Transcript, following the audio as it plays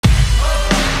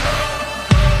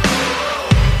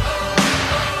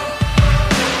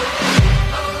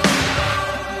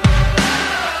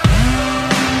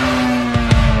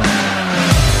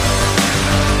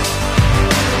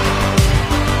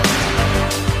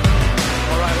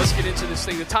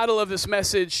this thing. The title of this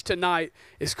message tonight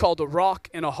is called A Rock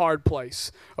in a Hard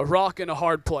Place. A Rock in a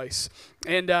Hard Place.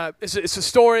 And it's a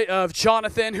story of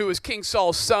Jonathan, who was King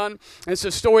Saul's son. And it's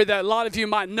a story that a lot of you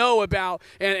might know about,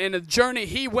 and a journey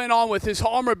he went on with his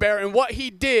armor bearer and what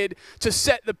he did to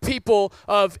set the people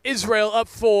of Israel up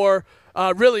for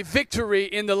really victory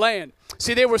in the land.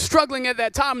 See, they were struggling at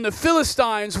that time, and the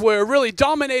Philistines were really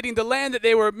dominating the land that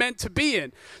they were meant to be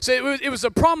in. So it was a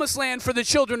promised land for the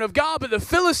children of God, but the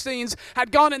Philistines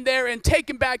had gone in there and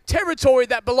taken back territory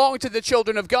that belonged to the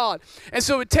children of God. And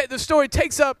so the story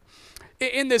takes up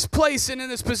in this place and in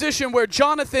this position where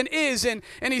Jonathan is, and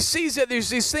he sees that there's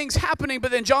these things happening,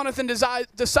 but then Jonathan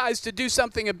decides to do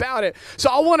something about it. So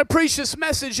I want to preach this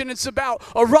message, and it's about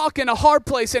a rock in a hard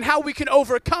place and how we can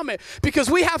overcome it,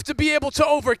 because we have to be able to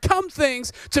overcome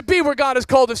things to be where God has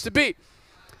called us to be.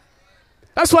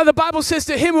 That's why the Bible says,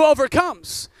 to him who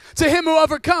overcomes, to him who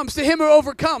overcomes, to him who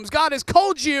overcomes. God has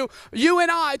called you and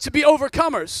I, to be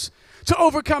overcomers, to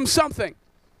overcome something.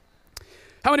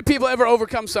 How many people ever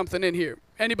overcome something in here?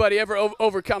 Anybody ever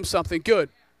overcome something? Good.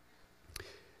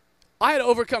 I had to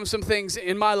overcome some things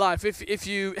in my life. If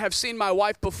you have seen my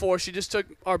wife before, she just took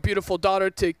our beautiful daughter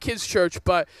to kids' church.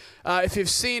 But if you've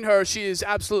seen her, she is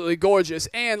absolutely gorgeous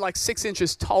and like 6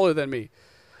 inches taller than me.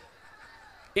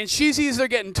 And she's either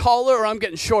getting taller or I'm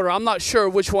getting shorter. I'm not sure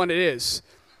which one it is.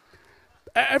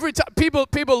 Every time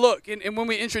people look, and when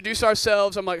we introduce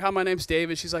ourselves, I'm like, hi, my name's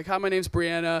David. She's like, hi, my name's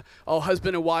Brianna. Oh,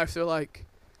 husband and wife. They're like,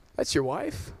 that's your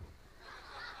wife?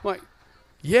 I'm like,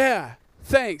 yeah,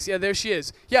 thanks. Yeah, there she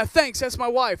is. Yeah, thanks, that's my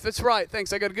wife. That's right,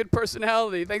 thanks. I got a good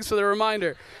personality. Thanks for the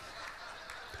reminder.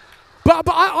 But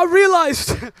I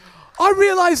realized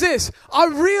this. I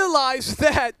realized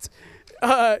that,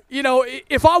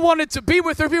 if I wanted to be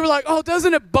with her, people are like, oh,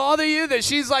 doesn't it bother you that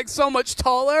she's like so much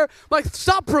taller? I'm like,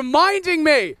 stop reminding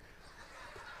me.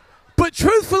 But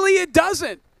truthfully, it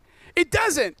doesn't. It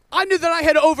doesn't. I knew that I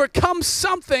had to overcome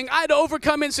something. I had to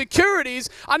overcome insecurities.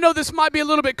 I know this might be a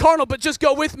little bit carnal, but just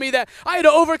go with me that I had to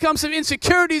overcome some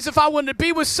insecurities if I wanted to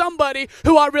be with somebody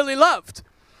who I really loved.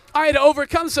 I had to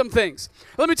overcome some things.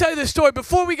 Let me tell you this story.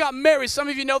 Before we got married, some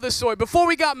of you know this story. Before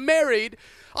we got married,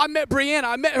 I met Brianna.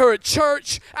 I met her at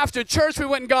church. After church, we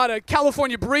went and got a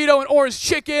California burrito and orange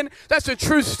chicken. That's a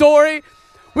true story.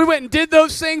 We went and did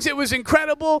those things. It was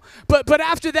incredible. But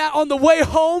after that, on the way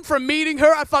home from meeting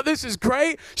her, I thought, this is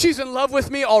great. She's in love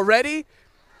with me already.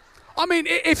 I mean,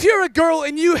 if you're a girl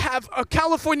and you have a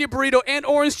California burrito and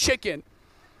orange chicken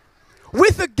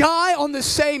with a guy on the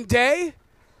same day,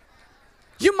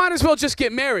 you might as well just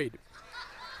get married.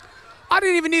 I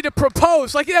didn't even need to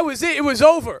propose. Like, that was it. It was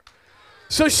over.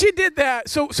 So she did that.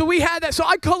 So we had that. So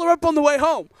I call her up on the way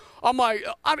home. I'm like,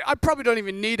 I probably don't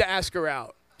even need to ask her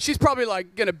out. She's probably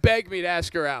like going to beg me to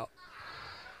ask her out.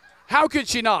 How could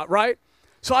she not, right?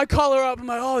 So I call her up. I'm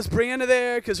like, oh, is Brianna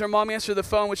there? Because her mom answered the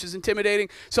phone, which is intimidating.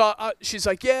 So she's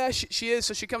like, yeah, she is.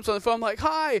 So she comes on the phone. I'm like,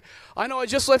 hi, I know I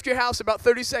just left your house about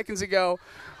 30 seconds ago,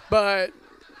 but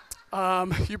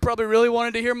you probably really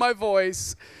wanted to hear my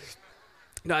voice.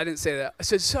 No, I didn't say that. I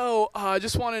said, so I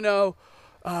just want to know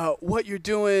what you're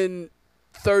doing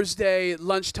Thursday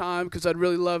lunchtime, because I'd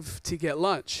really love to get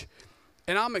lunch.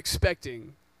 And I'm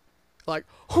expecting, like,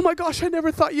 oh my gosh, I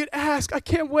never thought you'd ask. I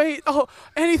can't wait. Oh,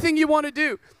 anything you want to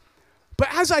do. But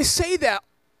as I say that,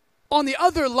 on the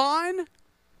other line,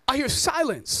 I hear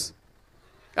silence.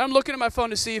 And I'm looking at my phone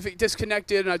to see if it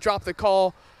disconnected, and I dropped the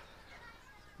call.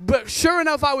 But sure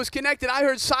enough, I was connected. I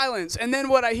heard silence. And then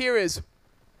what I hear is,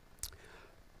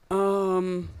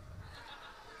 and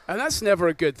that's never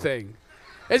a good thing.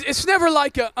 It's never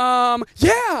like a,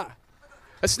 yeah.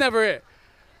 That's never it.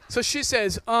 So she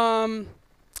says,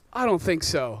 I don't think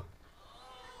so.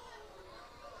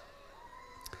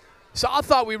 So I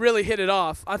thought we really hit it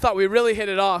off.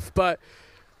 But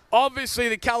obviously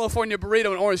the California burrito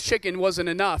and orange chicken wasn't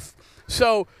enough.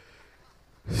 So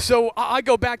I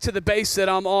go back to the base that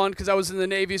I'm on, because I was in the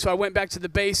Navy, so I went back to the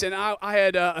base, and I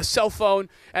had a cell phone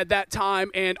at that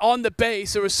time, and on the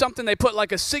base there was something, they put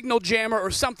like a signal jammer or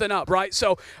something up, right?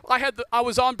 So I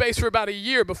was on base for about a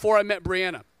year before I met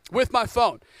Brianna with my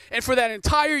phone. And for that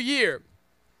entire year,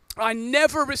 I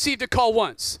never received a call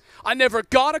once. I never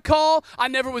got a call. I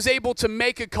never was able to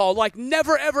make a call. Like,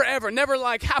 never, ever, ever. Never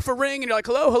like half a ring and you're like,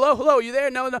 hello, hello, hello, you there?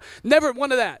 No. Never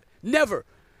one of that. Never.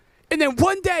 And then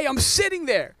one day I'm sitting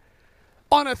there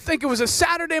on I think it was a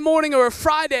Saturday morning or a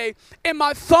Friday, and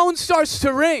my phone starts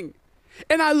to ring.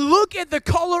 And I look at the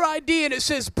caller ID and it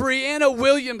says Brianna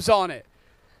Williams on it.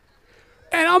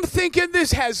 And I'm thinking,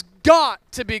 this has got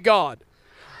to be God.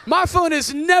 My phone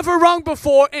has never rung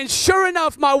before, and sure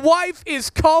enough, my wife is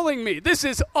calling me. This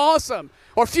is awesome.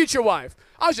 Or future wife.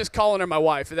 I was just calling her my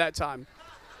wife at that time.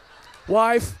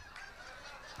 Wife.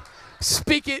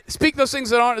 Speak those things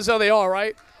that aren't as though they are,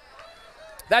 right?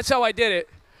 That's how I did it.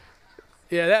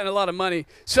 Yeah, that and a lot of money.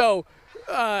 So,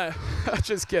 I'm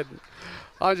just kidding.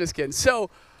 So,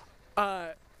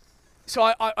 I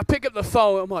pick up the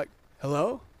phone. I'm like,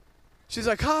 hello? She's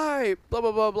like, hi, blah,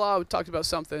 blah, blah, blah. We talked about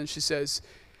something. And she says,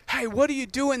 hey, what are you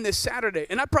doing this Saturday?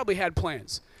 And I probably had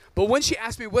plans. But when she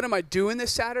asked me, what am I doing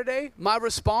this Saturday? My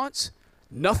response,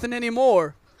 nothing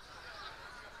anymore.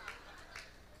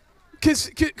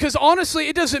 Because honestly,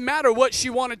 it doesn't matter what she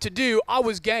wanted to do. I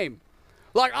was game.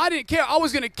 Like, I didn't care. I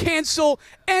was going to cancel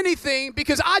anything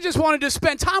because I just wanted to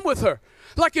spend time with her.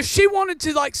 Like, if she wanted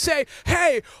to, like, say,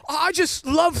 hey, I just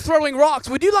love throwing rocks.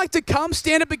 Would you like to come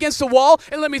stand up against the wall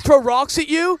and let me throw rocks at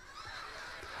you?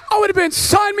 I would have been,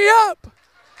 sign me up.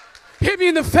 Hit me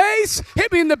in the face,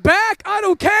 hit me in the back. I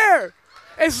don't care.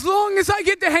 As long as I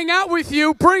get to hang out with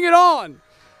you, bring it on.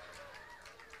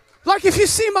 Like, if you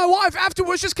see my wife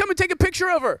afterwards, just come and take a picture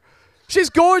of her. She's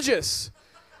gorgeous.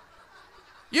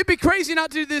 You'd be crazy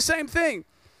not to do the same thing.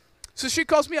 So she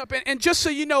calls me up, and just so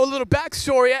you know a little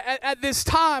backstory, at this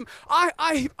time,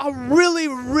 I really,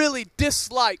 really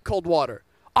dislike cold water.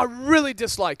 I really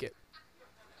dislike it.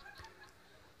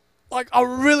 Like, I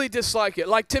really dislike it.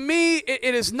 Like, to me,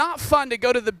 it is not fun to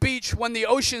go to the beach when the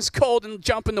ocean's cold and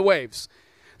jump in the waves.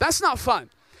 That's not fun.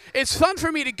 It's fun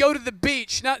for me to go to the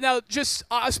beach. Now,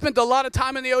 I spent a lot of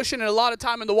time in the ocean and a lot of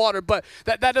time in the water, but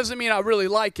that doesn't mean I really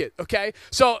like it, okay?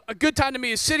 So a good time to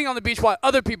me is sitting on the beach while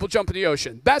other people jump in the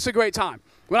ocean. That's a great time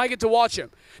when I get to watch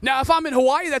them. Now, if I'm in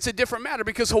Hawaii, that's a different matter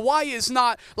because Hawaii is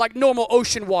not like normal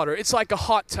ocean water. It's like a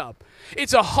hot tub.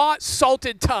 It's a hot,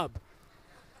 salted tub.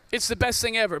 It's the best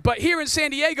thing ever. But here in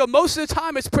San Diego, most of the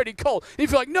time it's pretty cold. And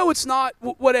if you're like, no, it's not,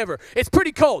 whatever. It's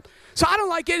pretty cold. So I don't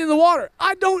like getting in the water.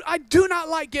 I do not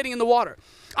like getting in the water.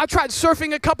 I tried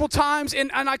surfing a couple times,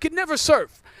 and I could never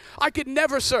surf. I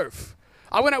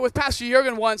went out with Pastor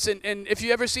Jurgen once, and if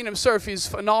you ever seen him surf, he's a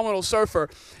phenomenal surfer.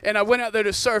 And I went out there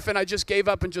to surf, and I just gave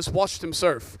up and just watched him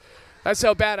surf. That's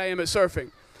how bad I am at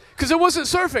surfing. Because it wasn't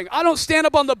surfing. I don't stand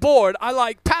up on the board. I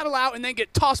like paddle out and then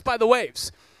get tossed by the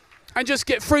waves. And just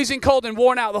get freezing cold and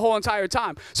worn out the whole entire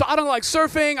time. So I don't like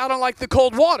surfing. I don't like the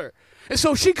cold water. And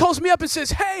so she calls me up and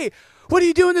says, hey, what are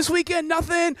you doing this weekend?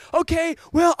 Nothing. Okay,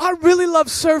 well, I really love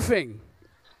surfing.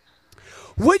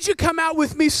 Would you come out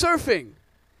with me surfing?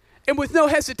 And with no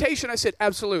hesitation, I said,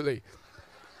 absolutely.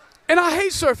 And I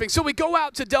hate surfing. So we go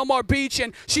out to Del Mar Beach,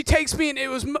 and she takes me, and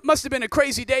it must have been a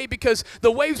crazy day because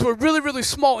the waves were really, really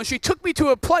small. And she took me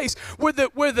to a place where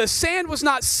the sand was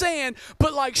not sand,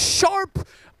 but like sharp,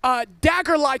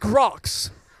 dagger-like rocks.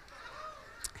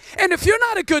 And if you're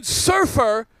not a good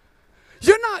surfer,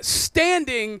 you're not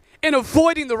standing and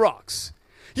avoiding the rocks.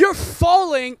 You're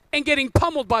falling and getting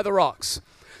pummeled by the rocks.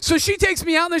 So she takes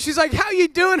me out there. She's like, how you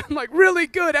doing? I'm like, really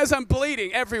good, as I'm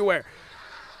bleeding everywhere.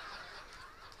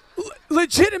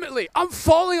 Legitimately, I'm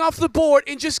falling off the board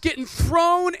and just getting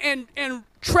thrown and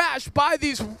trashed by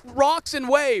these rocks and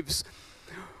waves.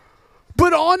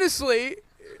 But honestly,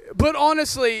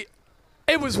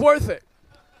 it was worth it.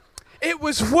 It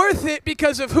was worth it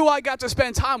because of who I got to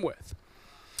spend time with.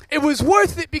 It was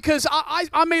worth it because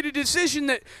I made a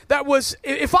decision that was,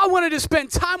 if I wanted to spend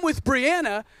time with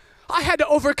Brianna, I had to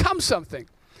overcome something.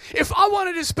 If I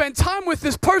wanted to spend time with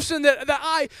this person that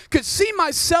I could see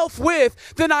myself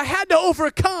with, then I had to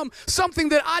overcome something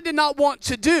that I did not want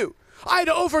to do. I had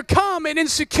to overcome an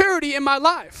insecurity in my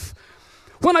life.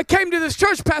 When I came to this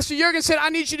church, Pastor Jurgen said, I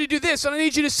need you to do this, and I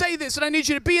need you to say this, and I need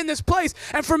you to be in this place.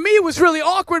 And for me, it was really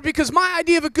awkward because my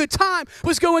idea of a good time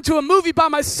was going to a movie by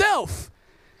myself.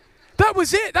 That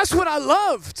was it. That's what I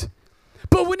loved.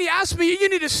 But when he asked me, you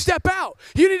need to step out.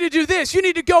 You need to do this. You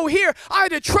need to go here. I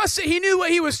had to trust that he knew what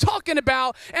he was talking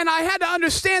about, and I had to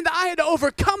understand that I had to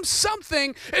overcome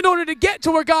something in order to get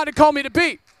to where God had called me to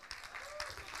be.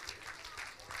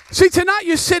 See, tonight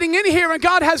you're sitting in here, and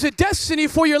God has a destiny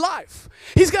for your life.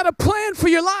 He's got a plan for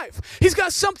your life. He's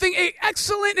got something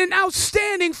excellent and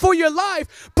outstanding for your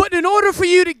life. But in order for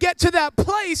you to get to that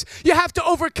place, you have to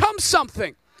overcome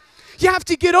something. You have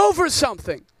to get over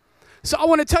something. So I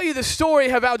want to tell you the story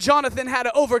of how Jonathan had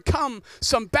to overcome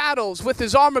some battles with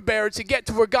his armor bearer to get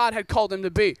to where God had called him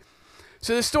to be.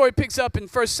 So the story picks up in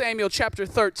 1 Samuel chapter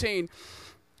 13.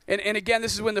 And again,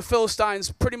 this is when the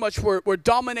Philistines pretty much were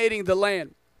dominating the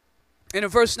land. And in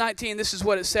verse 19, this is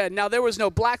what it said. Now there was no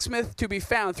blacksmith to be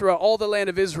found throughout all the land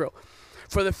of Israel.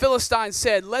 For the Philistines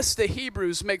said, lest the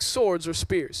Hebrews make swords or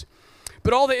spears.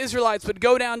 But all the Israelites would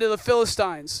go down to the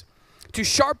Philistines to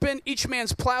sharpen each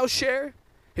man's plowshare,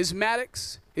 his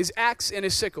mattocks, his axe, and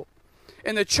his sickle.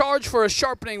 And the charge for a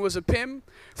sharpening was a pim,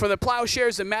 for the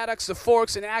plowshares, the mattocks, the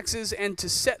forks, and axes, and to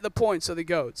set the points of the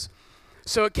goads.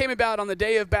 So it came about on the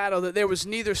day of battle that there was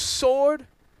neither sword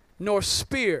nor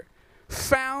spear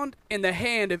found in the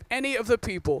hand of any of the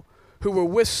people who were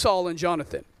with Saul and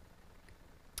Jonathan.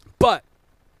 But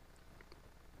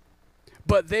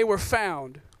they were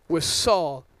found with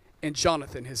Saul and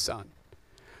Jonathan, his son.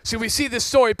 So we see this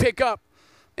story pick up,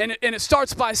 and it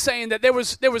starts by saying that there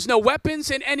was no weapons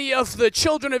in any of the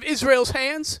children of Israel's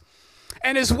hands.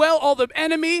 And as well, all the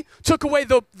enemy took away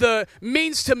the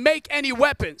means to make any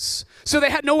weapons. So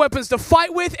they had no weapons to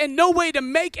fight with and no way to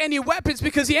make any weapons,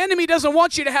 because the enemy doesn't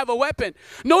want you to have a weapon.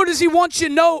 Nor does he want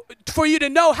for you to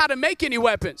know how to make any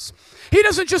weapons. He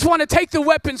doesn't just want to take the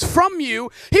weapons from you.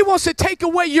 He wants to take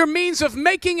away your means of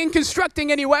making and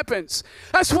constructing any weapons.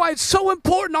 That's why it's so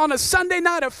important on a Sunday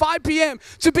night at 5 p.m.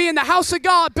 to be in the house of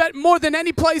God more than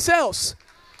any place else.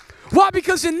 Why?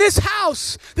 Because in this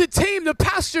house, the team, the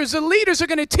pastors, the leaders are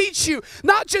going to teach you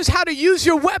not just how to use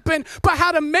your weapon, but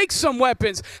how to make some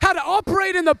weapons, how to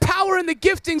operate in the power and the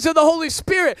giftings of the Holy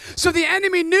Spirit. So the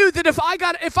enemy knew that if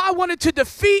I wanted to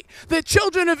defeat the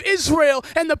children of Israel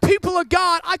and the people of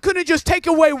God, I couldn't just take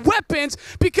away weapons,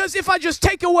 because if I just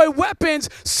take away weapons,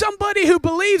 somebody who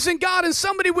believes in God and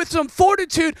somebody with some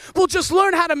fortitude will just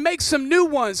learn how to make some new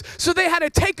ones. So they had to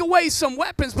take away some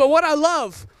weapons. But what I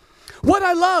love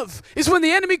is when the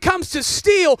enemy comes to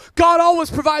steal, God always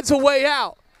provides a way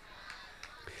out.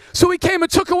 So he came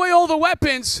and took away all the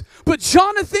weapons, but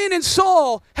Jonathan and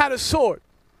Saul had a sword.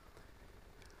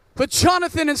 In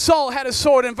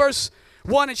verse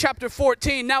 1 in chapter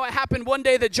 14, now it happened one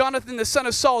day that Jonathan the son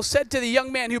of Saul said to the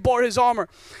young man who bore his armor,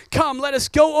 "Come, let us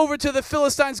go over to the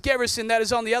Philistines' garrison that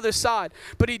is on the other side."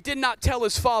 But he did not tell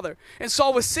his father. And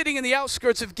Saul was sitting in the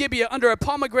outskirts of Gibeah under a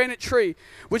pomegranate tree,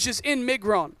 which is in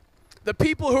Migron. The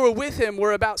people who were with him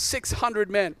were about 600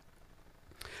 men.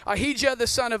 Ahijah, the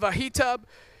son of Ahitub,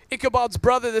 Ichabod's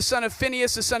brother, the son of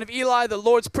Phinehas, the son of Eli, the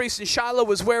Lord's priest in Shiloh,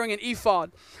 was wearing an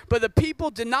ephod. But the people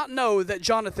did not know that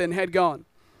Jonathan had gone.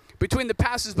 Between the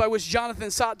passes by which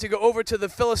Jonathan sought to go over to the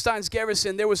Philistines'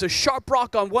 garrison, there was a sharp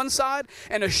rock on one side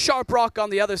and a sharp rock on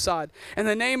the other side. And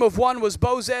the name of one was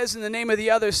Bozez, and the name of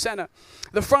the other Seneh.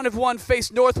 The front of one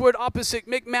faced northward opposite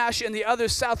Michmash, and the other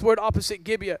southward opposite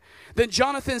Gibeah. Then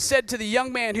Jonathan said to the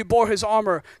young man who bore his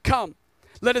armor, "Come,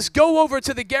 let us go over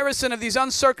to the garrison of these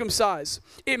uncircumcised.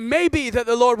 It may be that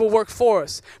the Lord will work for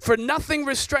us, for nothing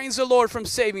restrains the Lord from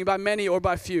saving by many or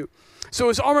by few." So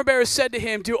his armor-bearer said to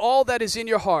him, "Do all that is in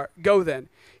your heart. Go then.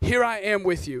 Here I am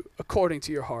with you, according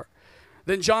to your heart."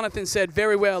 Then Jonathan said,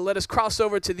 "Very well, let us cross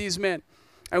over to these men,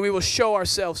 and we will show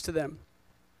ourselves to them.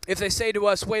 If they say to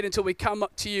us, 'Wait until we come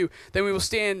up to you,' then we will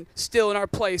stand still in our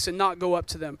place and not go up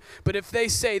to them. But if they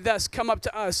say thus, 'Come up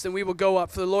to us,' then we will go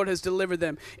up, for the Lord has delivered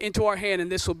them into our hand,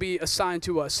 and this will be a sign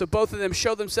to us." So both of them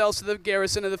showed themselves to the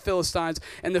garrison of the Philistines,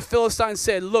 and the Philistines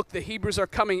said, "Look, the Hebrews are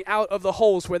coming out of the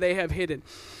holes where they have hidden."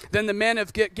 Then the men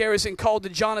of garrison called to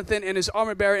Jonathan and his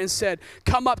armor-bearer and said,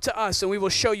 "Come up to us, and we will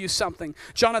show you something."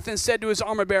 Jonathan said to his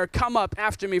armor-bearer, "Come up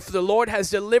after me, for the Lord has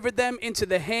delivered them into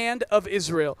the hand of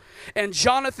Israel." And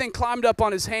Jonathan climbed up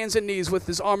on his hands and knees with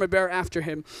his armor-bearer after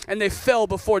him, and they fell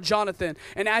before Jonathan.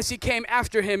 And as he came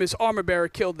after him, his armor-bearer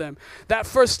killed them. That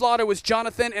first slaughter which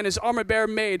Jonathan and his armor-bearer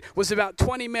made was about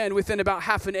 20 men within about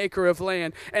half an acre of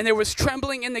land. And there was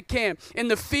trembling in the camp, in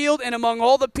the field, and among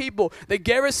all the people. The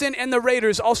garrison and the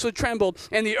raiders also trembled,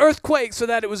 and the earth quaked, so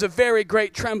that it was a very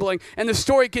great trembling. And the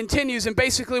story continues, and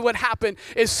basically what happened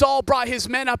is Saul brought his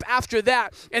men up after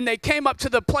that, and they came up to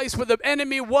the place where the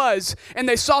enemy was, and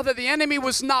they saw that the enemy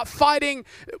was not fighting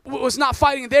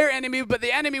their enemy, but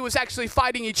the enemy was actually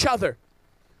fighting each other.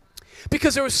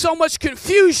 Because there was so much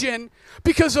confusion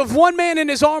because of one man and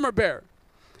his armor-bearer.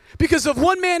 Because of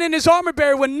one man and his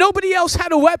armor-bearer, when nobody else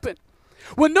had a weapon,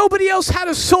 when nobody else had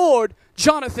a sword,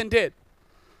 Jonathan did.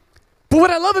 But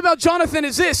what I love about Jonathan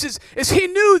is this, is he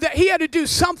knew that he had to do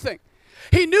something.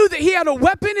 He knew that he had a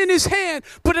weapon in his hand,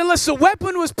 but unless the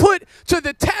weapon was put to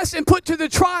the test and put to the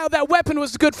trial, that weapon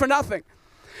was good for nothing.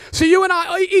 So you and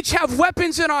I each have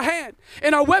weapons in our hand.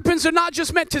 And our weapons are not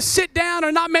just meant to sit down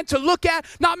or not meant to look at,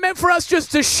 not meant for us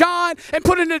just to shine and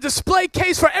put in a display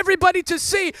case for everybody to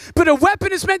see. But a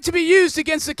weapon is meant to be used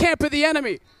against the camp of the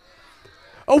enemy.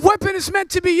 A weapon is meant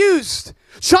to be used.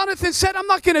 Jonathan said, "I'm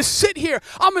not going to sit here.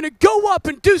 I'm going to go up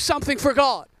and do something for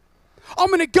God. I'm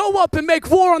going to go up and make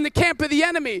war on the camp of the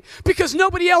enemy, because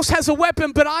nobody else has a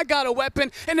weapon, but I got a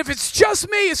weapon. And if it's just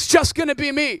me, it's just going to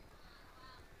be me."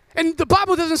 And the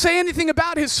Bible doesn't say anything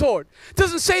about his sword. It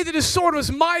doesn't say that his sword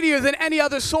was mightier than any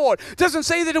other sword. It doesn't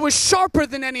say that it was sharper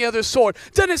than any other sword.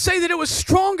 It doesn't say that it was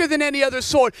stronger than any other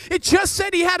sword. It just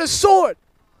said he had a sword.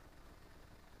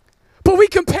 But we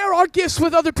compare our gifts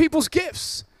with other people's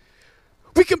gifts.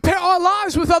 We compare our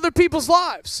lives with other people's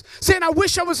lives, saying, I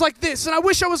wish I was like this, and I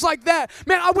wish I was like that.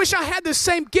 Man, I wish I had the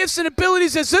same gifts and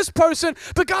abilities as this person,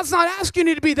 but God's not asking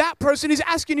you to be that person. He's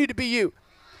asking you to be you.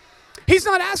 He's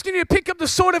not asking you to pick up the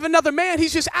sword of another man.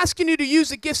 He's just asking you to use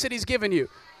the gifts that he's given you.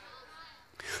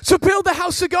 So build the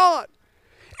house of God.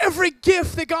 Every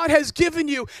gift that God has given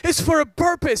you is for a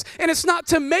purpose, and it's not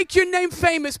to make your name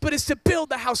famous, but it's to build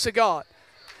the house of God.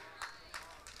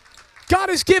 God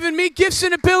has given me gifts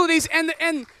and abilities, and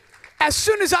as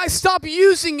soon as I stop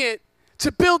using it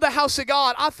to build the house of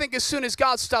God, I think as soon as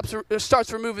God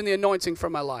starts removing the anointing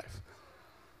from my life.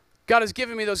 God has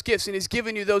given me those gifts, and he's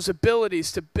given you those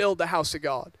abilities to build the house of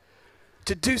God,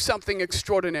 to do something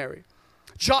extraordinary.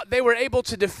 They were able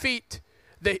to defeat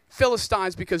the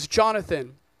Philistines because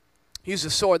Jonathan used a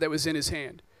sword that was in his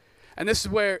hand. And this is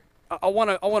where I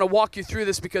want to walk you through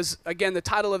this, because, again, the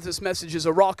title of this message is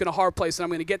A Rock in a Hard Place, and I'm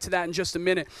going to get to that in just a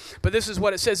minute. But this is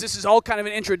what it says. This is all kind of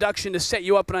an introduction to set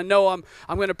you up, and I know I'm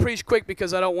going to preach quick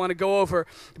because I don't want to go over.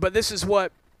 But this is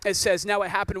what it says. Now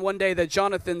it happened one day that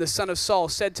Jonathan, the son of Saul,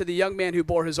 said to the young man who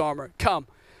bore his armor, Come,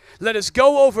 let us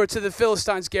go over to the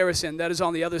Philistines' garrison that is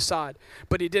on the other side.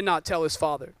 But he did not tell his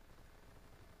father.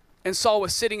 And Saul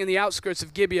was sitting in the outskirts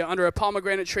of Gibeah under a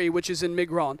pomegranate tree, which is in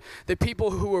Migron. The people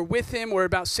who were with him were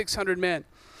about 600 men.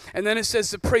 And then it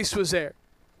says the priest was there.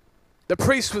 The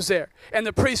priest was there. And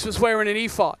the priest was wearing an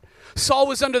ephod. Saul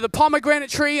was under the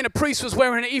pomegranate tree, and a priest was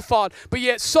wearing an ephod. But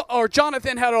yet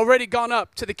Jonathan had already gone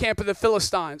up to the camp of the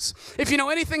Philistines. If you know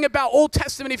anything about Old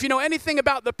Testament, if you know anything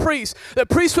about the priest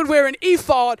would wear an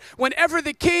ephod whenever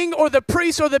the king or the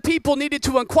priest or the people needed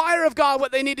to inquire of God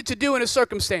what they needed to do in a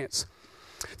circumstance.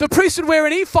 The priest would wear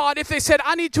an ephod if they said,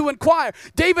 I need to inquire.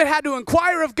 David had to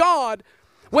inquire of God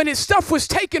when his stuff was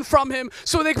taken from him.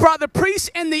 So they brought the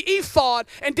priest and the ephod,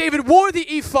 and David wore the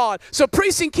ephod. So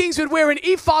priests and kings would wear an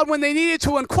ephod when they needed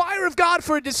to inquire of God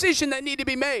for a decision that needed to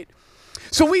be made.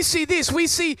 So we see this. We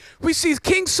see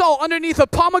King Saul underneath a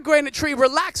pomegranate tree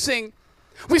relaxing.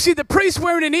 We see the priest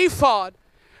wearing an ephod,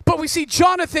 but we see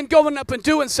Jonathan going up and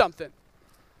doing something.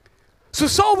 So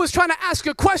Saul was trying to ask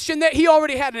a question that he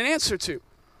already had an answer to.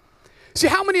 See,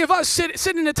 how many of us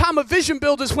sit in a time of vision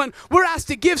builders when we're asked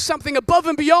to give something above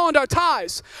and beyond our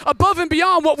tithes, above and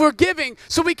beyond what we're giving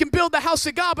so we can build the house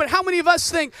of God? But how many of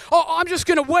us think, oh, I'm just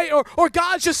going to wait, or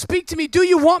God, just speak to me. Do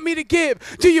you want me to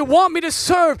give? Do you want me to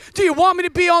serve? Do you want me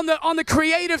to be on the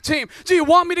creative team? Do you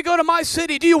want me to go to my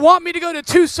city? Do you want me to go to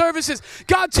 2 services?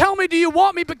 God, tell me, do you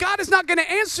want me? But God is not going to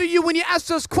answer you when you ask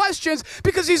those questions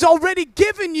because he's already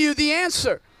given you the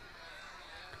answer.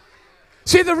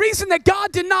 See, the reason that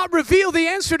God did not reveal the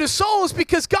answer to Saul is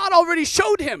because God already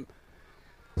showed him.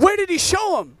 Where did he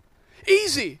show him?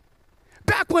 Easy.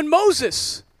 Back when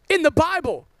Moses, in the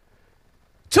Bible,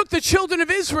 took the children of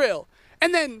Israel,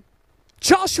 and then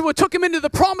Joshua took them into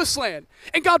the promised land,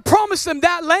 and God promised them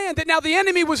that land that now the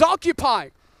enemy was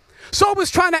occupying. Saul was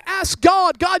trying to ask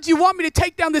God, do you want me to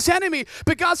take down this enemy?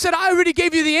 But God said, I already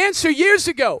gave you the answer years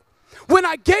ago. When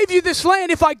I gave you this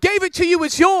land, if I gave it to you,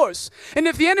 it's yours. And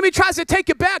if the enemy tries to take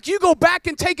it back, you go back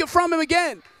and take it from him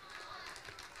again.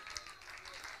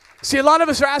 See, a lot of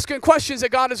us are asking questions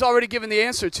that God has already given the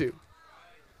answer to.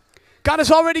 God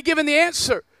has already given the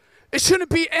answer. It shouldn't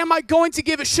be, am I going to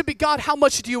give? It should be, God, how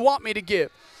much do you want me to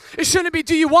give? It shouldn't be,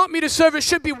 do you want me to serve? It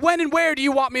should be, when and where do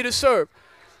you want me to serve?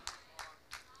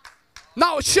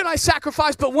 Not should I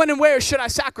sacrifice, but when and where should I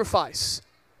sacrifice?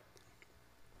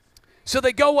 So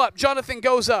they go up. Jonathan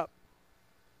goes up.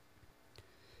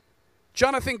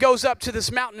 Jonathan goes up to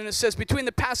this mountain, and it says, between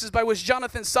the passes by which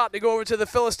Jonathan sought to go over to the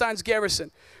Philistines'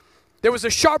 garrison, there was a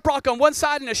sharp rock on one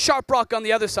side and a sharp rock on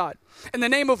the other side. And the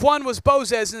name of one was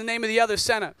Bozez, and the name of the other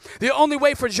Seneh. The only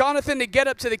way for Jonathan to get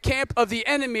up to the camp of the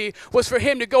enemy was for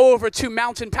him to go over 2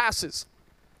 mountain passes.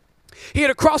 He had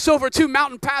to cross over 2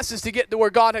 mountain passes to get to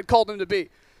where God had called him to be.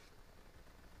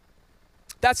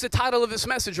 That's the title of this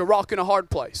message, A Rock in a Hard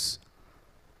Place.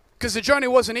 Because the journey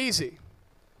wasn't easy.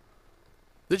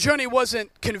 The journey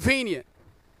wasn't convenient.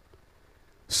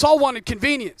 Saul wanted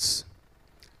convenience.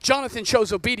 Jonathan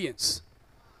chose obedience.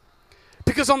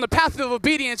 Because on the path of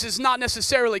obedience is not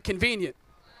necessarily convenient.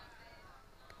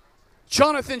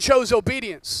 Jonathan chose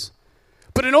obedience.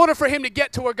 But in order for him to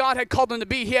get to where God had called him to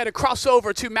be, he had to cross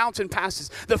over 2 mountain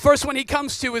passes. The first one he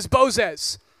comes to is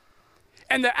Bozez.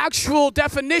 And the actual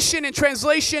definition and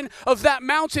translation of that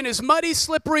mountain is muddy,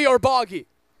 slippery, or boggy.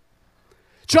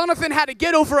 Jonathan had to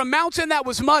get over a mountain that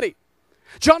was muddy.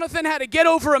 Jonathan had to get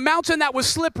over a mountain that was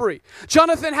slippery.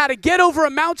 Jonathan had to get over a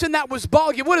mountain that was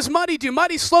boggy. What does muddy do?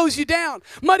 Muddy slows you down.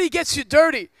 Muddy gets you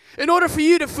dirty. In order for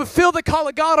you to fulfill the call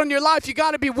of God on your life, you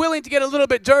got to be willing to get a little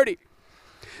bit dirty.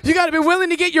 You got to be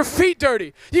willing to get your feet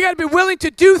dirty. You got to be willing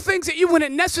to do things that you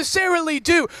wouldn't necessarily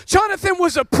do. Jonathan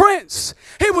was a prince.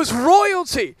 He was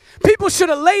royalty. People should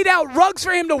have laid out rugs for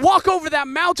him to walk over that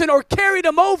mountain or carried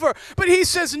him over. But he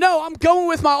says, no, I'm going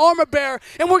with my armor bearer,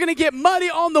 and we're going to get muddy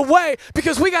on the way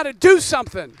because we got to do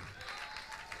something.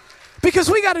 Because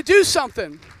we got to do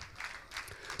something.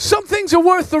 Some things are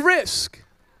worth the risk.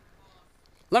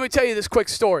 Let me tell you this quick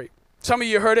story. Some of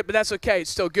you heard it, but that's okay. It's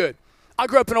still good. I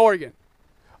grew up in Oregon.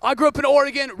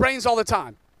 Rains all the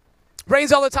time.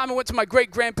 Rains all the time. I went to my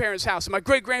great-grandparents' house, and my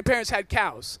great-grandparents had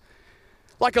cows.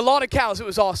 Like a lot of cows, it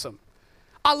was awesome.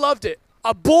 I loved it.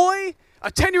 A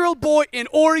 10-year-old boy in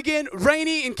Oregon,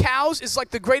 rainy, and cows is like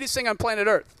the greatest thing on planet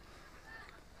Earth.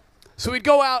 So we'd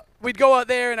go out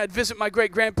there, and I'd visit my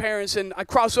great-grandparents, and I'd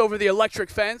cross over the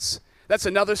electric fence. That's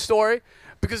another story,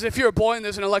 because if you're a boy and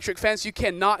there's an electric fence, you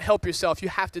cannot help yourself. You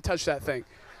have to touch that thing.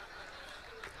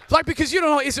 Like, because you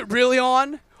don't know, is it really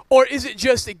on? Or is it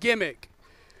just a gimmick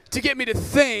to get me to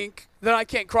think that I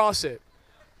can't cross it?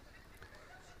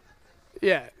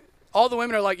 Yeah. All the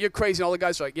women are like, you're crazy. And all the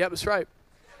guys are like, yep, that's right.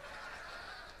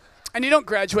 And you don't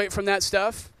graduate from that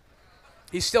stuff.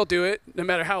 You still do it, no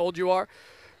matter how old you are.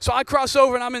 So I cross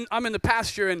over, and I'm in the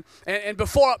pasture. And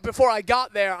before I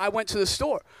got there, I went to the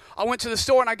store. I went to the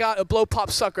store, and I got a blow pop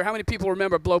sucker. How many people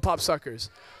remember blow pop suckers?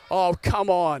 Oh, come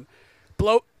on.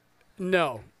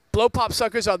 No. Blow pop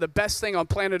suckers are the best thing on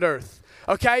planet Earth,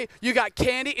 okay? You got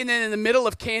candy, and then in the middle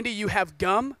of candy, you have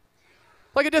gum.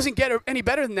 Like, it doesn't get any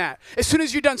better than that. As soon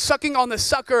as you're done sucking on the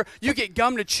sucker, you get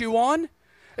gum to chew on.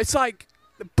 It's like,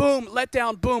 boom, let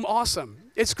down, boom, awesome.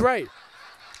 It's great.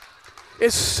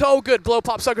 It's so good, blow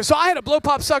pop sucker. So I had a blow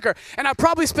pop sucker, and I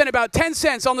probably spent about 10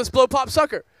 cents on this blow pop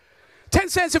sucker. 10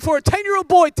 cents, and for a 10-year-old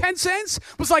boy, 10 cents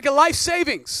was like a life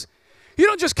savings. You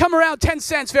don't just come around 10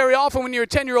 cents very often when you're a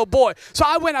 10-year-old boy. So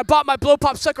I bought my blow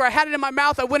pop sucker. I had it in my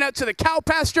mouth. I went out to the cow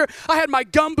pasture. I had my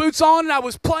gum boots on, and I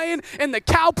was playing in the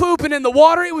cow poop and in the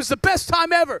water. It was the best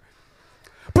time ever.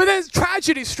 But then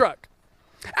tragedy struck.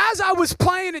 As I was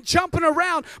playing and jumping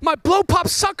around, my blow pop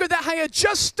sucker that I had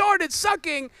just started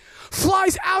sucking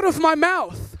flies out of my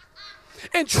mouth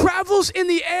and travels in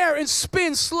the air and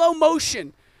spins slow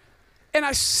motion. And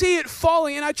I see it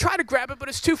falling, and I try to grab it, but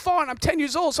it's too far, and I'm 10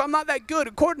 years old, so I'm not that good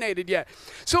and coordinated yet.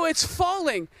 So it's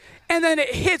falling, and then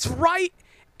it hits right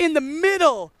in the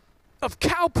middle of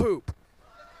cow poop.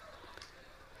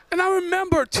 And I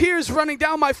remember tears running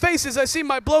down my face as I see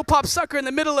my blow pop sucker in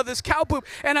the middle of this cow poop,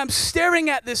 and I'm staring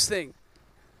at this thing.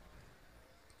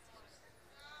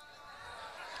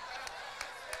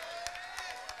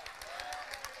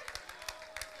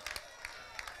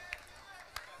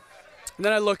 And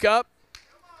then I look up.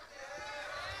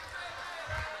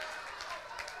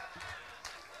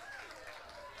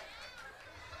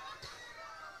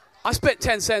 I spent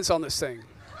 10 cents on this thing.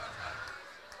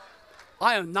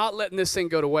 I am not letting this thing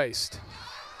go to waste.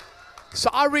 So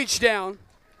I reach down.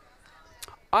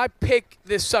 I pick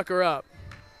this sucker up.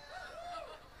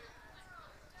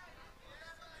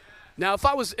 Now, if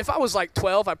I was like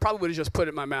 12, I probably would have just put it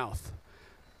in my mouth.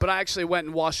 But I actually went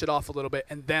and washed it off a little bit,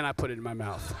 and then I put it in my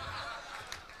mouth,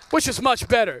 which is much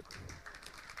better.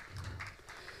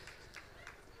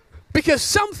 Because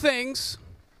some things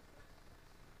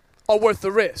are worth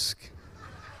the risk.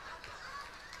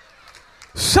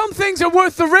 Some things are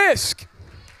worth the risk.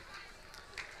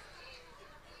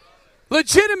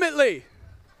 Legitimately.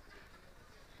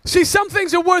 See, some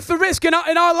things are worth the risk in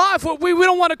our life. We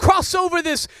don't want to cross over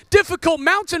this difficult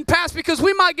mountain pass because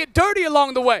we might get dirty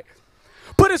along the way.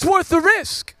 But it's worth the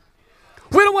risk.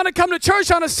 We don't want to come to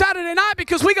church on a Saturday night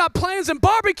because we got plans and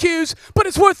barbecues, but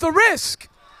it's worth the risk.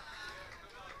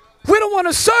 We don't want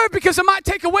to serve because it might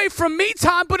take away from me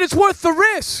time, but it's worth the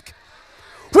risk.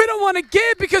 We don't want to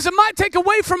give because it might take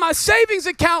away from my savings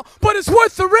account, but it's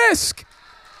worth the risk.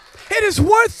 It is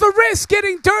worth the risk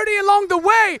getting dirty along the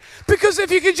way, because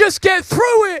if you can just get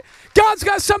through it, God's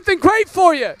got something great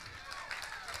for you.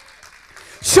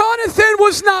 Jonathan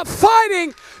was not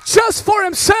fighting just for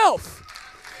himself.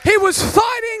 He was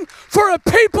fighting for a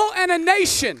people and a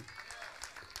nation.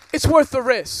 It's worth the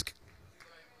risk.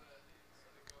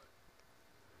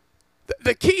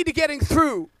 The key to getting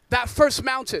through that first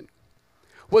mountain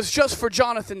was just for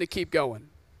Jonathan to keep going.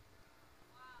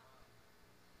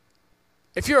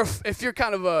 If you're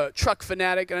kind of a truck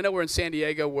fanatic, and I know we're in San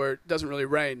Diego where it doesn't really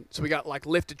rain, so we got like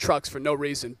lifted trucks for no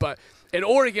reason, but in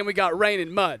Oregon we got rain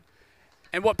and mud.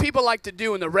 And what people like to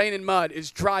do in the rain and mud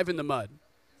is drive in the mud.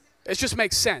 It just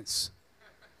makes sense.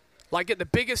 Like, get the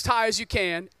biggest tires you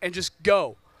can and just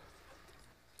go.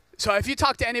 So if you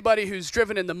talk to anybody who's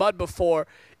driven in the mud before,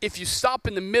 if you stop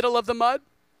in the middle of the mud,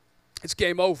 it's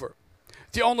game over.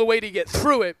 The only way to get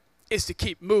through it is to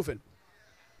keep moving.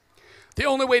 The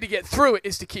only way to get through it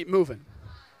is to keep moving.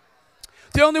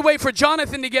 The only way for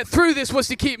Jonathan to get through this was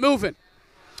to keep moving.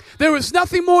 There was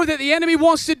nothing more that the enemy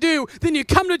wants to do than you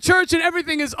come to church and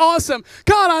everything is awesome.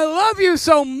 God, I love you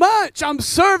so much. I'm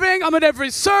serving. I'm at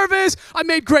every service. I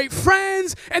made great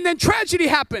friends. And then tragedy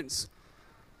happens.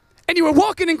 And you were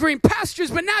walking in green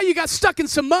pastures, but now you got stuck in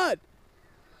some mud.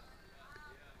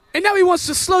 And now he wants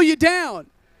to slow you down.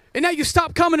 And now you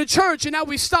stop coming to church, and now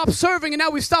we stop serving, and now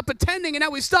we stop attending, and now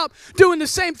we stop doing the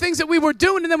same things that we were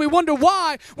doing, and then we wonder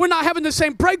why we're not having the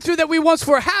same breakthrough that we once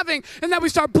were having, and then we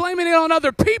start blaming it on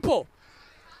other people.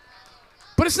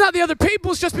 But it's not the other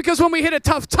people, it's just because when we hit a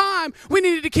tough time, we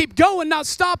needed to keep going, not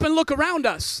stop and look around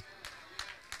us.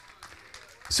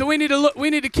 So we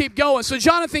need to keep going. So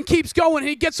Jonathan keeps going, and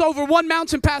he gets over one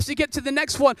mountain pass to get to the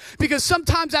next one, because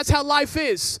sometimes that's how life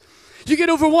is. You get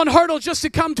over one hurdle just to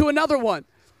come to another one.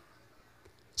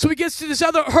 So he gets to this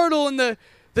other hurdle, and the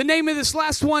name of this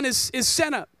last one is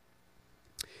Senna.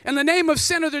 And the name of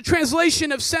Senna, the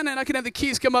translation of Senna, and I can have the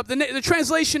keys come up, the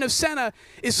translation of Senna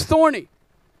is thorny.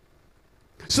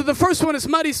 So the first one is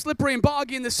muddy, slippery, and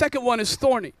boggy, and the second one is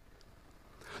thorny.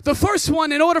 The first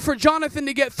one, in order for Jonathan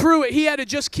to get through it, he had to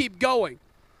just keep going.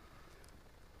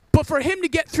 But for him to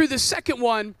get through the second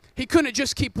one, he couldn't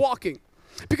just keep walking.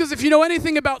 Because if you know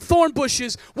anything about thorn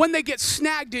bushes, when they get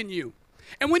snagged in you,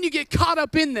 and when you get caught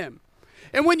up in them,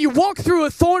 and when you walk through a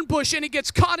thorn bush and it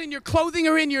gets caught in your clothing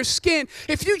or in your skin,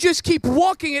 if you just keep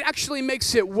walking, it actually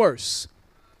makes it worse.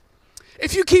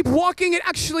 If you keep walking, it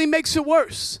actually makes it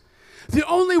worse. The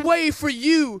only way for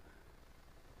you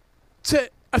to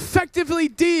effectively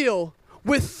deal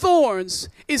with thorns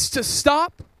is to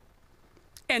stop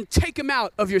and take them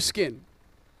out of your skin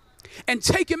and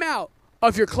take them out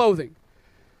of your clothing.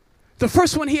 The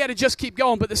first one, he had to just keep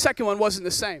going, but the second one wasn't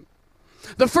the same.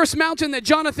 The first mountain that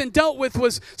Jonathan dealt with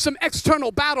was some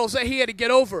external battles that he had to get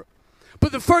over.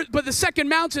 But the second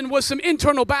mountain was some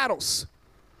internal battles.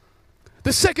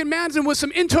 The second mountain was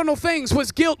some internal things,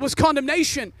 was guilt, was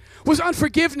condemnation, was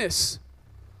unforgiveness.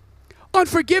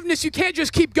 Unforgiveness, you can't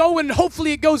just keep going and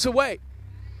hopefully it goes away.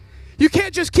 You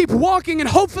can't just keep walking and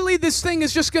hopefully this thing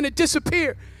is just going to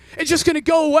disappear. It's just going to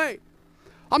go away.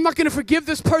 I'm not going to forgive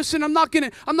this person. I'm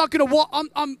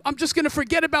just going to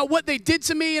forget about what they did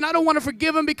to me, and I don't want to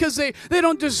forgive them because they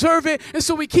don't deserve it. And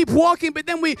so we keep walking, but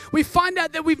then we find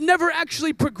out that we've never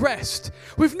actually progressed.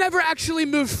 We've never actually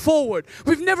moved forward.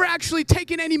 We've never actually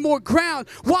taken any more ground.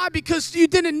 Why? Because you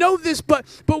didn't know this, but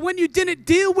when you didn't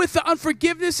deal with the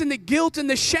unforgiveness and the guilt and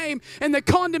the shame and the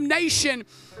condemnation,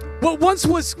 what once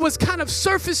was kind of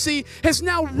surfacey has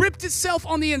now ripped itself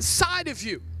on the inside of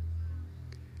you.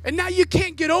 And now you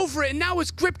can't get over it, and now it's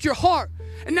gripped your heart.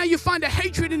 And now you find a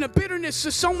hatred and a bitterness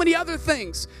to so many other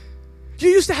things.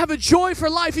 You used to have a joy for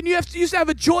life, and you used to have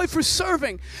a joy for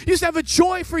serving. You used to have a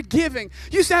joy for giving.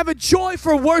 You used to have a joy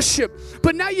for worship.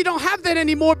 But now you don't have that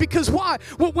anymore, because why?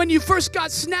 Well, when you first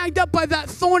got snagged up by that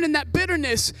thorn and that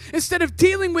bitterness, instead of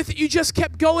dealing with it, you just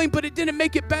kept going, but it didn't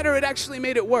make it better. It actually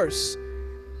made it worse.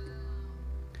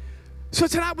 So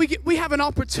tonight we have an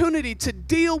opportunity to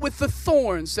deal with the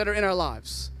thorns that are in our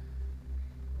lives.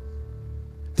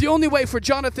 The only way for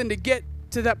Jonathan to get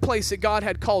to that place that God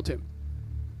had called him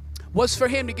was for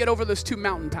him to get over those two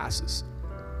mountain passes.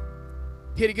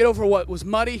 He had to get over what was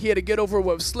muddy. He had to get over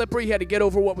what was slippery. He had to get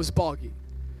over what was boggy.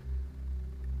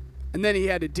 And then he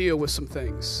had to deal with some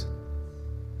things.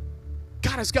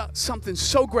 God has got something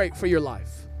so great for your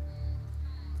life.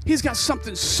 He's got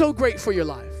something so great for your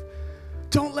life.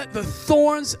 Don't let the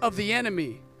thorns of the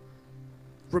enemy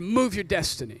remove your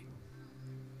destiny.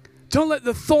 Don't let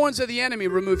the thorns of the enemy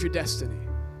remove your destiny.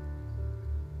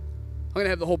 I'm going to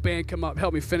have the whole band come up,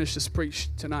 help me finish this preach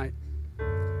tonight.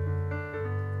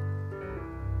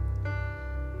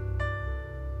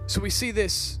 So we see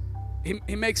this.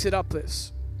 He makes it up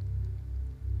this.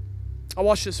 I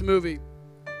watched this movie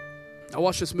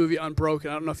Unbroken.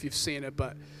 I don't know if you've seen it,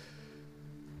 but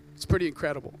it's pretty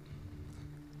incredible.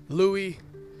 Louis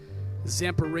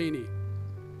Zamperini,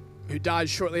 who died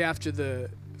shortly after the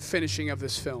finishing of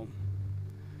this film.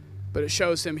 But it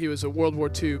shows him he was a World War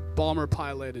II bomber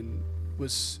pilot and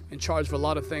was in charge of a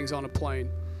lot of things on a plane.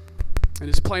 And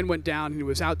his plane went down and he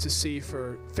was out to sea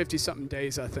for 50-something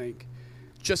days, I think,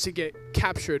 just to get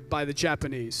captured by the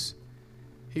Japanese.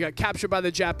 He got captured by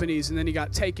the Japanese, and then he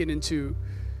got taken into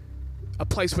a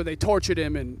place where they tortured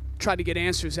him and tried to get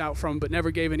answers out from him, but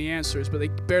never gave any answers. But they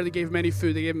barely gave him any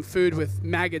food. They gave him food with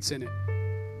maggots in it.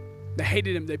 They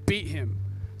hated him. They beat him.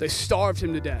 They starved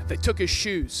him to death. They took his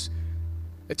shoes.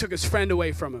 They took his friend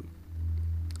away from him.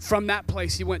 From that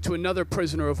place, he went to another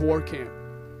prisoner of war camp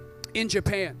in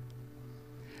Japan.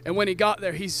 And when he got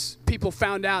there, people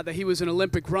found out that he was an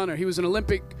Olympic runner. He was an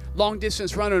Olympic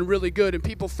long-distance runner and really good, and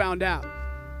people found out.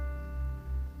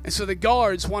 And so the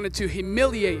guards wanted to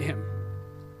humiliate him.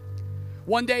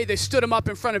 One day, they stood him up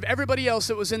in front of everybody else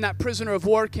that was in that prisoner of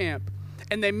war camp,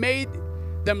 and they made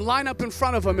them line up in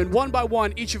front of him, and one by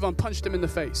one, each of them punched him in the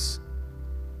face.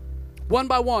 One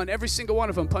by one, every single one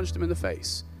of them punched him in the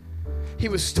face. He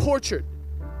was tortured.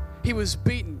 He was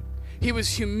beaten. He was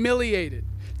humiliated.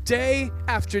 Day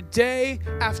after day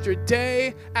after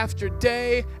day after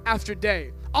day after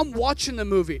day. I'm watching the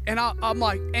movie, and I'm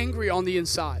like angry on the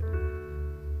inside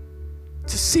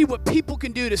to see what people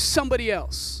can do to somebody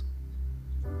else.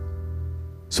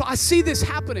 So I see this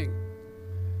happening.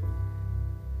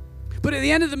 But at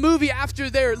the end of the movie, after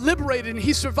they're liberated and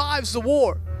he survives the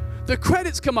war, the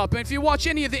credits come up. And if you watch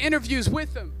any of the interviews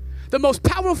with him, the most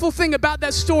powerful thing about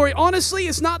that story, honestly,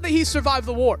 is not that he survived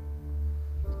the war.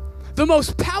 The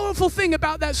most powerful thing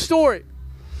about that story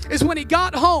is when he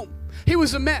got home, he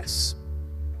was a mess.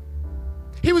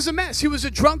 He was a mess. He was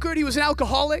a drunkard. He was an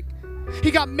alcoholic.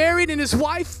 He got married, and his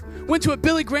wife went to a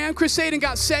Billy Graham crusade and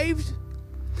got saved.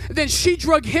 And then she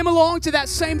drugged him along to that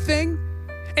same thing,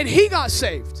 and he got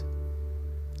saved.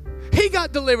 He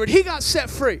got delivered. He got set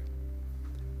free.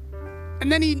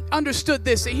 And then he understood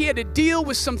this, that he had to deal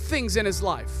with some things in his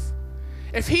life.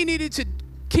 If he needed to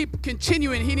keep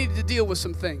continuing, he needed to deal with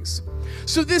some things.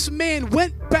 So this man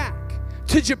went back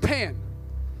to Japan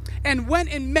and went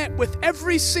and met with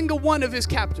every single one of his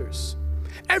captors.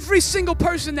 Every single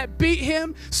person that beat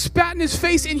him, spat in his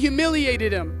face, and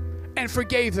humiliated him, and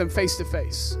forgave them face to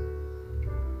face.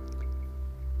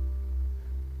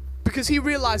 Because he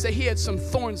realized that he had some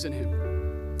thorns in him.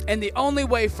 And the only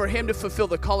way for him to fulfill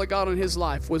the call of God on his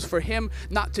life was for him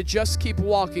not to just keep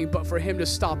walking, but for him to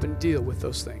stop and deal with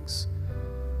those things.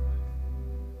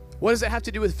 What does that have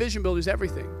to do with Vision Builders?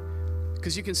 Everything.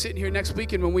 Because you can sit in here next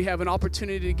weekend when we have an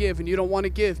opportunity to give, and you don't want to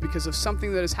give because of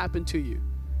something that has happened to you.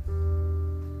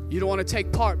 You don't want to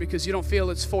take part because you don't feel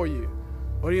it's for you,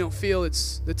 or you don't feel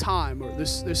it's the time, or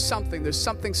there's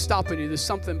something stopping you, there's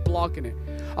something blocking it.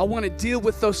 I want to deal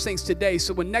with those things today,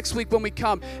 so when next week when we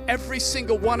come, every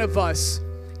single one of us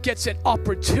gets an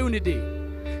opportunity.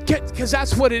 Because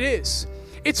that's what it is.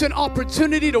 It's an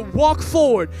opportunity to walk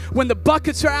forward when the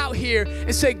buckets are out here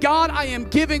and say, God, I am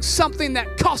giving something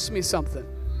that cost me something.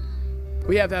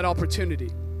 We have that opportunity.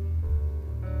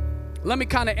 Let me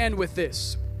kind of end with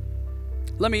this.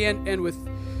 Let me end with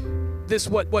this,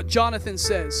 what Jonathan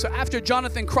says. So after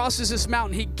Jonathan crosses this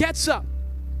mountain, he gets up.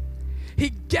 He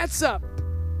gets up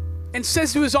and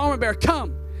says to his armor bearer,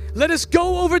 come, let us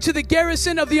go over to the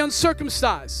garrison of the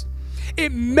uncircumcised.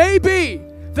 It may be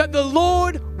that the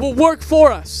Lord will work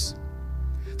for us.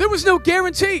 There was no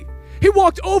guarantee. He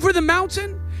walked over the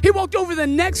mountain. He walked over the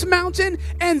next mountain.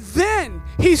 And then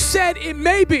he said, it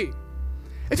may be.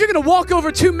 If you're going to walk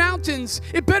over two mountains,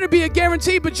 it better be a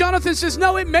guarantee. But Jonathan says,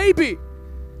 no, it may be.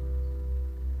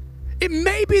 It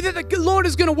may be that the Lord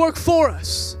is going to work for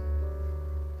us.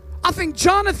 I think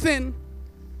Jonathan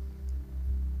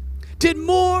did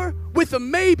more with a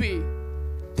maybe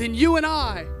than you and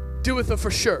I do with a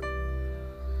for sure.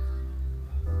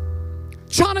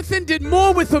 Jonathan did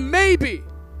more with a maybe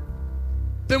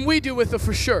than we do with a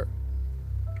for sure.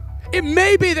 It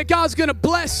may be that God's going to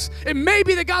bless. It may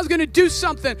be that God's going to do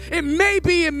something. It may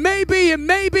be.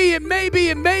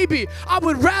 I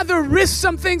would rather risk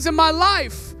some things in my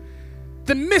life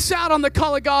than miss out on the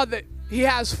call of God that He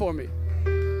has for me.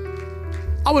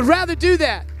 I would rather do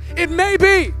that. It may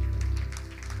be.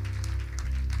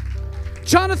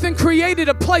 Jonathan created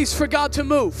a place for God to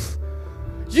move.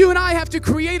 You and I have to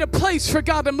create a place for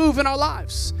God to move in our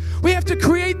lives. We have to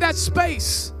create that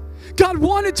space. God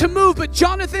wanted to move, but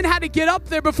Jonathan had to get up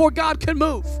there before God could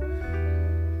move.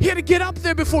 He had to get up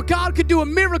there before God could do a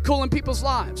miracle in people's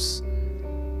lives.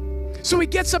 So he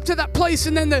gets up to that place,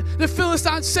 and then the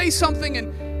Philistines say something,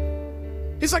 and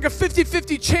it's like a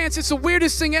 50-50 chance. It's the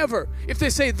weirdest thing ever. If they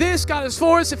say this, God is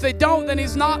for us. If they don't, then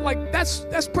He's not. Like,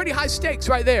 that's pretty high stakes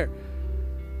right there.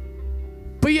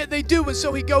 But yet they do, and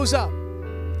so he goes up.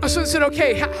 So I said,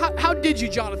 okay, how did you,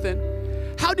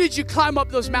 Jonathan? How did you climb up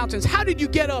those mountains? How did you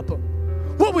get up them?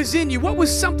 What was in you? What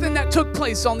was something that took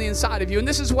place on the inside of you? And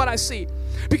this is what I see.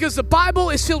 Because the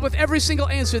Bible is filled with every single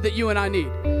answer that you and I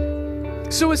need.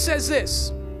 So it says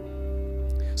this.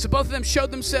 So both of them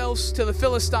showed themselves to the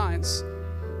Philistines.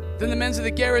 Then the men of the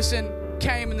garrison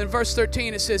came, and then verse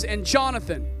 13 it says, and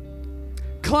Jonathan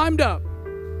climbed up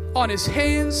on his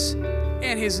hands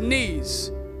and his knees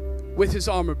with his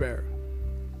armor bearer.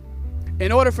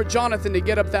 In order for Jonathan to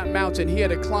get up that mountain, he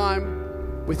had to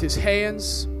climb with his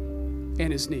hands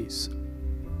and his knees.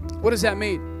 What does that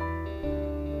mean?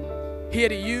 He had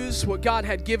to use what God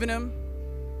had given him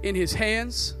in his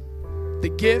hands, the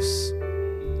gifts,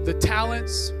 the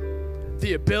talents,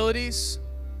 the abilities.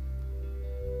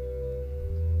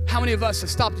 How many of us have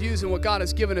stopped using what God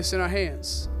has given us in our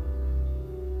hands?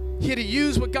 He had to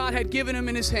use what God had given him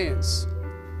in his hands.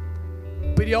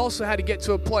 But he also had to get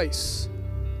to a place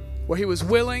where he was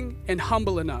willing and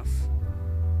humble enough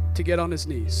to get on his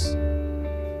knees.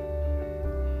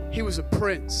 He was a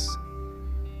prince.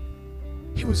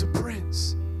 He was a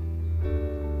prince.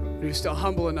 But he was still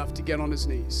humble enough to get on his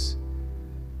knees.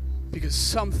 Because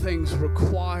some things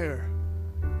require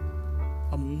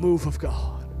a move of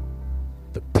God.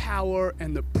 The power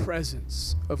and the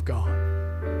presence of God.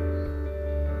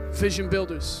 Vision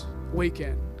Builders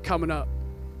weekend coming up.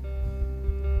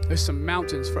 There's some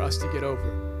mountains for us to get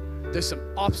over. There's some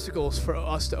obstacles for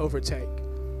us to overtake.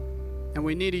 And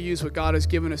we need to use what God has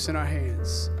given us in our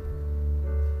hands.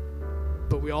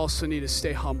 But we also need to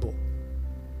stay humble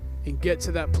and get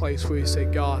to that place where you say,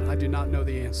 God, I do not know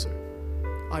the answer.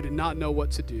 I do not know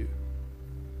what to do.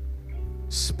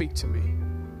 Speak to me.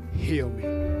 Heal me.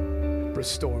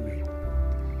 Restore me.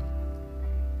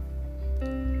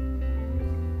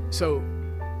 So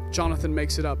Jonathan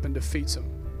makes it up and defeats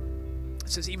him. It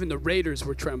says even the raiders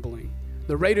were trembling.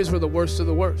 The raiders were the worst of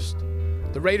the worst.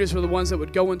 The raiders were the ones that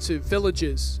would go into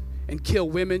villages and kill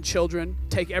women, children,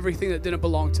 take everything that didn't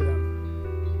belong to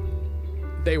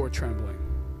them. They were trembling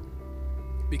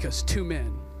because two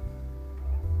men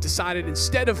decided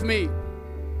instead of me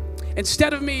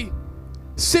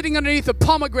sitting underneath a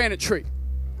pomegranate tree,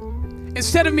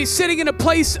 instead of me sitting in a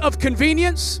place of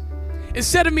convenience,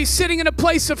 instead of me sitting in a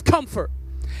place of comfort,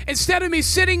 instead of me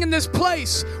sitting in this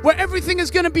place where everything is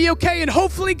going to be okay and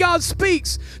hopefully God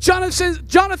speaks,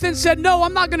 Jonathan said, no,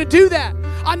 I'm not going to do that.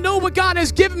 I know what God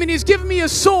has given me, and He's given me a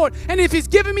sword. And if He's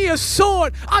given me a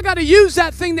sword, I got to use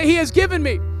that thing that He has given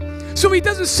me. So he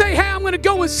doesn't say, hey, I'm going to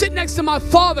go and sit next to my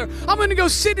father. I'm going to go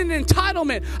sit in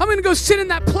entitlement. I'm going to go sit in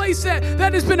that place that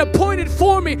has been appointed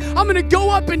for me. I'm going to go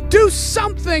up and do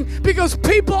something because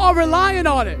people are relying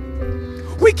on it.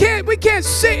 We can't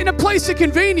sit in a place of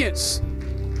convenience.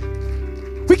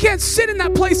 We can't sit in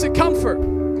that place of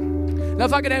comfort. Now,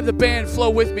 if I could have the band flow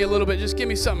with me a little bit, just give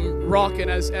me something rocking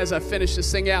as I finish this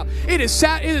thing out. It is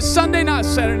Sunday night,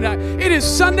 Saturday night. It is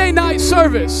Sunday night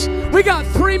service. We got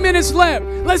 3 minutes left.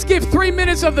 Let's give 3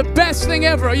 minutes of the best thing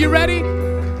ever. Are you ready?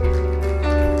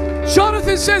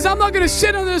 Jonathan says, I'm not going to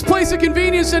sit on this place of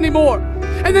convenience anymore.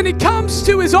 And then he comes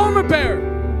to his armor bearer.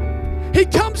 He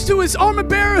comes to his armor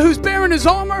bearer who's bearing his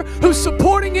armor, who's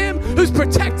supporting him, who's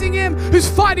protecting him, who's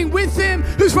fighting with him,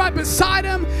 who's right beside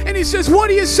him. And he says, what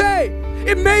do you say?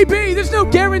 It may be, there's no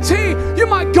guarantee. You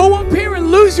might go up here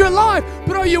and lose your life,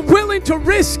 but are you willing to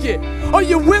risk it? Are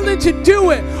you willing to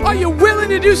do it? Are you willing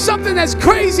to do something that's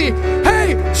crazy?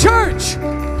 Hey, church,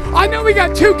 I know we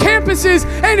got 2 campuses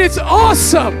and it's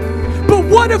awesome, but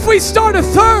what if we start a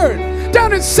third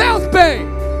down in South Bay?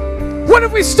 What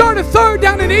if we start a third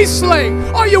down in Eastlake?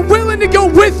 Are you willing to go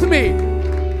with me?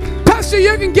 Pastor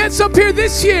Jurgen gets up here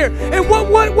this year, and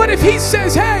what if he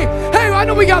says, hey, I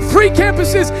know we got 3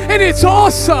 campuses, and it's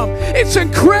awesome. It's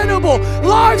incredible.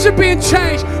 Lives are being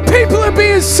changed. People are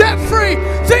being set free.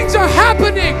 Things are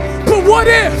happening. But what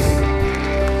if?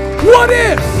 What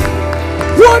if?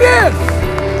 What if?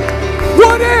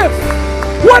 What if?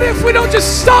 What if we don't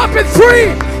just stop at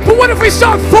 3, but what if we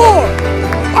start 4?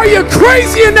 Are you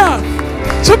crazy enough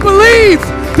to believe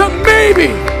that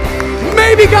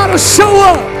maybe God will show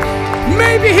up?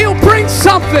 Maybe He'll bring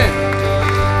something.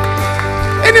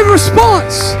 And in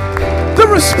response, the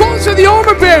response of the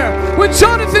armor bearer, when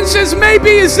Jonathan says maybe,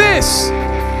 is this.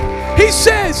 He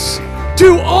says,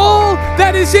 do all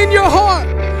that is in your heart.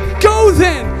 Go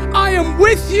then, I am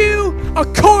with you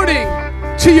according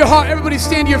to your heart. Everybody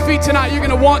stand to your feet tonight. You're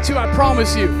going to want to, I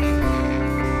promise you.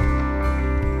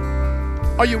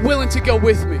 Are you willing to go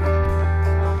with me?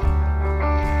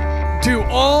 Do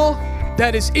all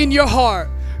that is in your heart.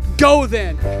 Go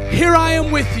then. Here I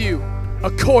am with you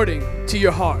according to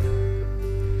your heart.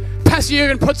 Pastor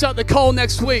Jurgen puts out the call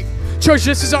next week. Church,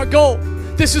 this is our goal.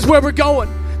 This is where we're going.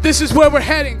 This is where we're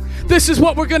heading. This is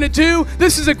what we're going to do.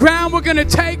 This is the ground we're going to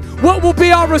take. What will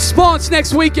be our response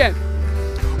next weekend?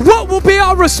 What will be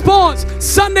our response?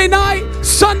 Sunday night,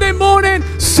 Sunday morning,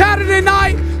 Saturday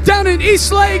night, down in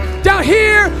Eastlake, down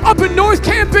here, up in North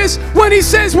Campus, when he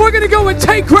says we're going to go and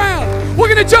take ground.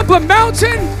 We're going to jump a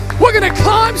mountain. We're going to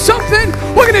climb something.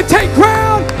 We're going to take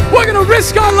ground. We're going to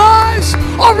risk our lives.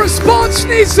 Our response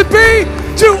needs to be,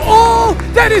 do all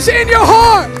that is in your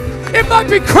heart. It might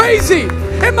be crazy.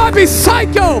 It might be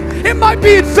psycho. It might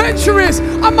be adventurous.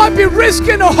 I might be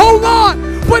risking a whole lot,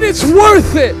 but it's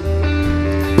worth it.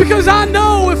 Because I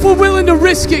know if we're willing to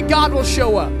risk it, God will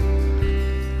show up.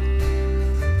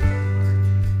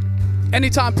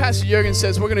 Anytime Pastor Jurgen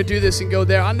says we're going to do this and go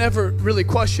there, I never really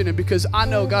question it because I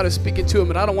know God is speaking to him,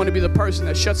 and I don't want to be the person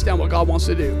that shuts down what God wants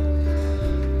to do.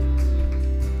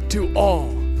 Do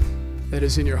all that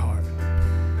is in your heart.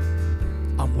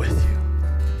 I'm with you.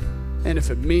 And if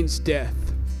it means death,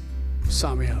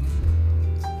 sign me up.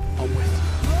 I'm with you.